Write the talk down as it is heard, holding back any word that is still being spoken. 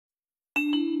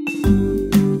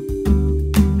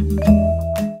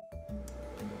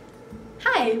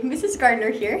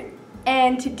Gardner here,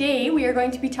 and today we are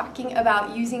going to be talking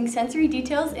about using sensory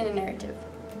details in a narrative.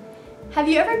 Have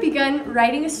you ever begun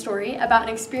writing a story about an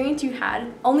experience you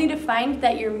had only to find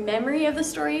that your memory of the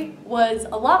story was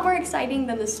a lot more exciting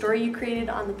than the story you created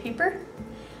on the paper?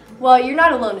 Well, you're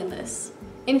not alone in this.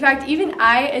 In fact, even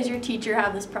I, as your teacher,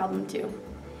 have this problem too.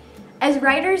 As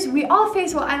writers, we all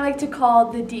face what I like to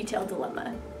call the detail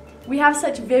dilemma. We have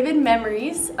such vivid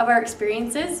memories of our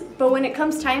experiences, but when it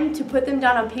comes time to put them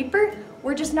down on paper,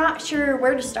 we're just not sure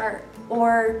where to start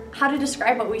or how to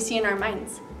describe what we see in our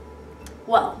minds.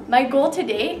 Well, my goal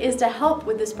today is to help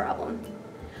with this problem.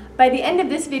 By the end of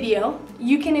this video,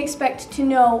 you can expect to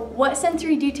know what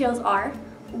sensory details are,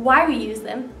 why we use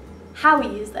them, how we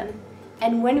use them,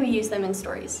 and when we use them in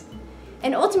stories.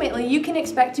 And ultimately, you can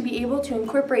expect to be able to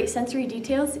incorporate sensory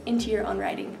details into your own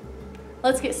writing.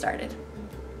 Let's get started.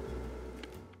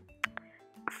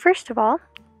 First of all,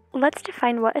 let's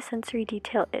define what a sensory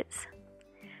detail is.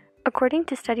 According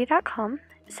to study.com,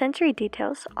 sensory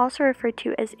details, also referred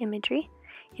to as imagery,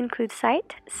 include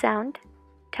sight, sound,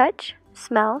 touch,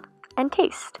 smell, and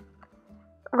taste.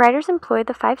 Writers employ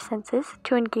the five senses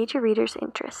to engage a reader's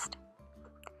interest.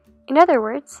 In other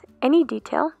words, any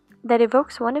detail that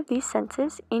evokes one of these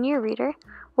senses in your reader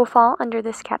will fall under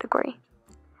this category.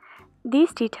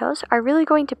 These details are really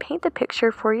going to paint the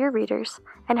picture for your readers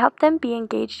and help them be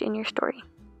engaged in your story.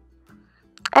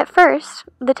 At first,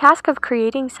 the task of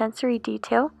creating sensory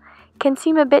detail can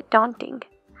seem a bit daunting,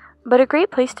 but a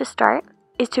great place to start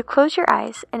is to close your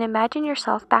eyes and imagine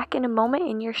yourself back in a moment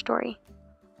in your story.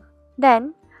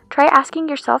 Then, try asking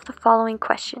yourself the following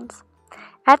questions.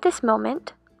 At this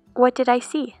moment, what did I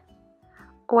see?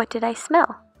 What did I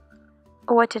smell?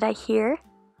 What did I hear?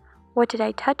 What did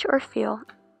I touch or feel?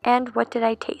 And what did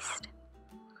I taste?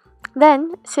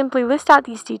 Then, simply list out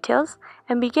these details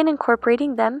and begin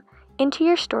incorporating them into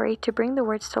your story to bring the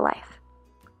words to life.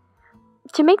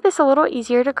 To make this a little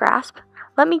easier to grasp,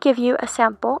 let me give you a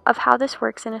sample of how this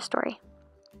works in a story.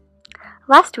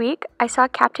 Last week, I saw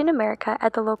Captain America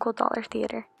at the local dollar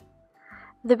theater.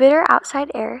 The bitter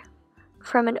outside air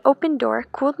from an open door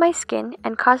cooled my skin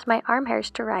and caused my arm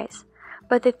hairs to rise,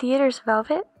 but the theater's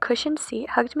velvet, cushioned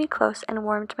seat hugged me close and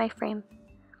warmed my frame.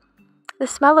 The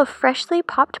smell of freshly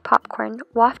popped popcorn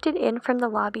wafted in from the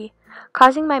lobby,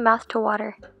 causing my mouth to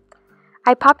water.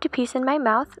 I popped a piece in my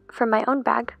mouth from my own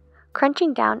bag,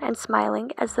 crunching down and smiling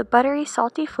as the buttery,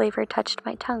 salty flavor touched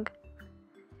my tongue.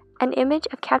 An image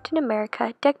of Captain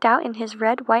America decked out in his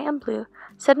red, white, and blue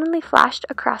suddenly flashed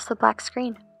across the black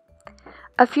screen.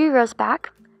 A few rows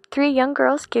back, three young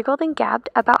girls giggled and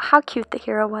gabbed about how cute the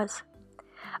hero was.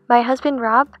 My husband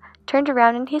Rob turned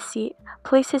around in his seat,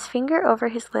 placed his finger over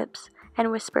his lips, and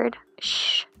whispered,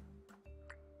 "Shh."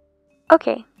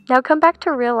 Okay, now come back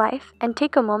to real life and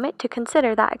take a moment to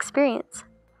consider that experience.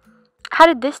 How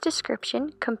did this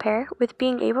description compare with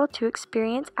being able to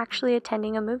experience actually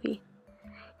attending a movie?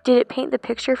 Did it paint the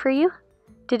picture for you?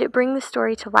 Did it bring the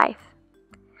story to life?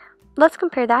 Let's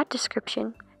compare that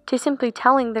description to simply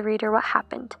telling the reader what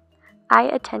happened. I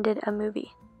attended a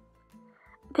movie.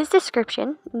 This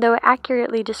description, though it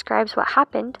accurately describes what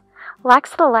happened,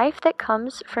 lacks the life that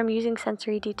comes from using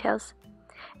sensory details.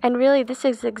 And really, this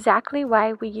is exactly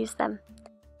why we use them.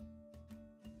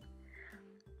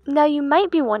 Now you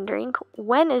might be wondering,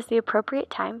 when is the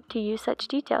appropriate time to use such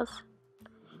details?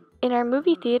 In our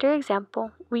movie theater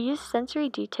example, we use sensory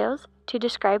details to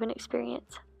describe an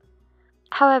experience.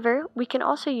 However, we can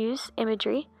also use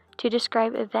imagery to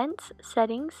describe events,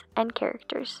 settings, and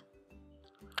characters.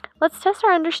 Let's test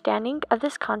our understanding of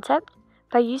this concept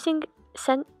by using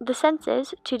the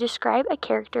senses to describe a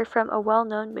character from a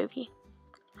well-known movie.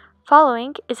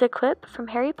 Following is a clip from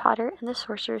Harry Potter and the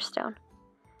Sorcerer's Stone.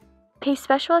 Pay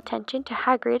special attention to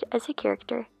Hagrid as a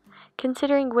character,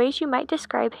 considering ways you might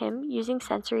describe him using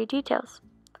sensory details.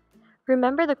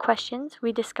 Remember the questions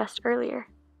we discussed earlier.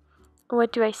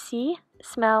 What do I see,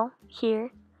 smell,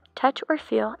 hear, touch or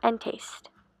feel, and taste?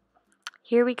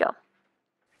 Here we go.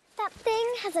 That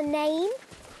thing has a name?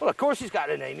 Well, of course he's got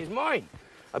a name. He's mine.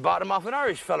 I bought him off an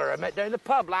Irish feller I met down the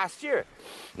pub last year.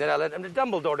 Then I lent him to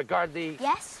Dumbledore to guard the...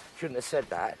 Yes? Shouldn't have said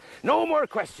that. No more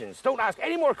questions. Don't ask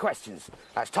any more questions.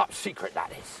 That's top secret, that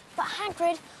is. But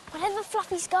Hagrid, whatever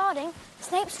Fluffy's guarding,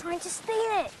 Snape's trying to steal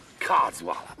it.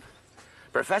 Codswallop.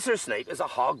 Professor Snape is a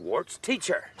Hogwarts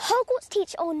teacher. Hogwarts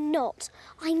teacher or not,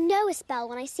 I know a spell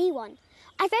when I see one.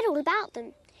 I've read all about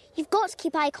them. You've got to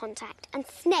keep eye contact, and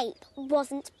Snape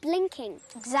wasn't blinking.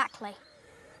 Exactly.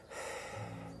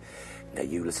 Now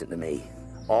you listen to me.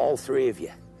 All three of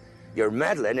you. You're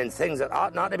meddling in things that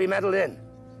ought not to be meddled in.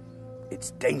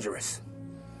 It's dangerous.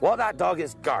 What that dog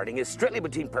is guarding is strictly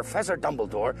between Professor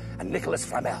Dumbledore and Nicholas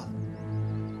Flamel.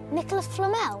 Nicholas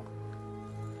Flamel?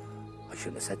 I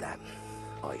shouldn't have said that.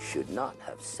 I should not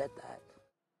have said that.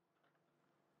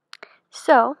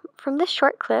 So, from this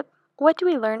short clip, what do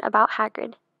we learn about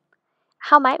Hagrid?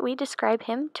 How might we describe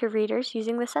him to readers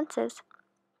using the senses?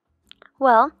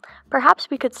 Well, perhaps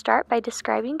we could start by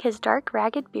describing his dark,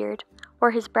 ragged beard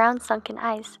or his brown, sunken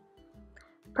eyes.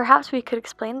 Perhaps we could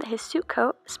explain that his suit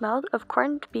coat smelled of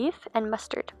corned beef and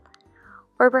mustard.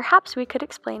 Or perhaps we could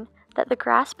explain that the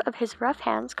grasp of his rough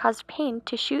hands caused pain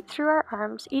to shoot through our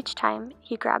arms each time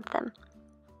he grabbed them.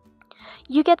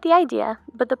 You get the idea,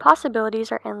 but the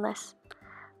possibilities are endless.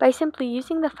 By simply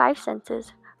using the 5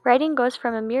 senses, writing goes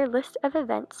from a mere list of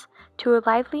events to a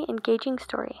lively, engaging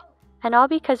story, and all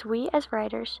because we as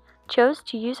writers chose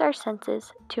to use our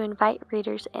senses to invite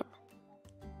readers in.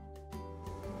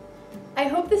 I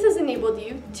hope this has enabled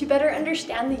you to better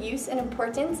understand the use and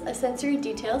importance of sensory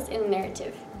details in a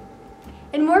narrative.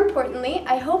 And more importantly,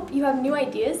 I hope you have new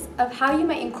ideas of how you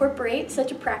might incorporate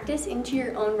such a practice into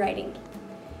your own writing.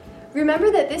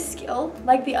 Remember that this skill,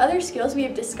 like the other skills we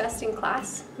have discussed in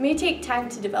class, may take time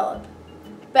to develop.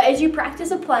 But as you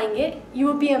practice applying it, you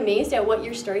will be amazed at what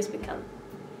your stories become.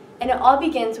 And it all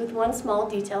begins with one small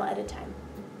detail at a time.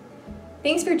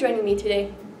 Thanks for joining me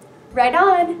today. Write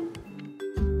on!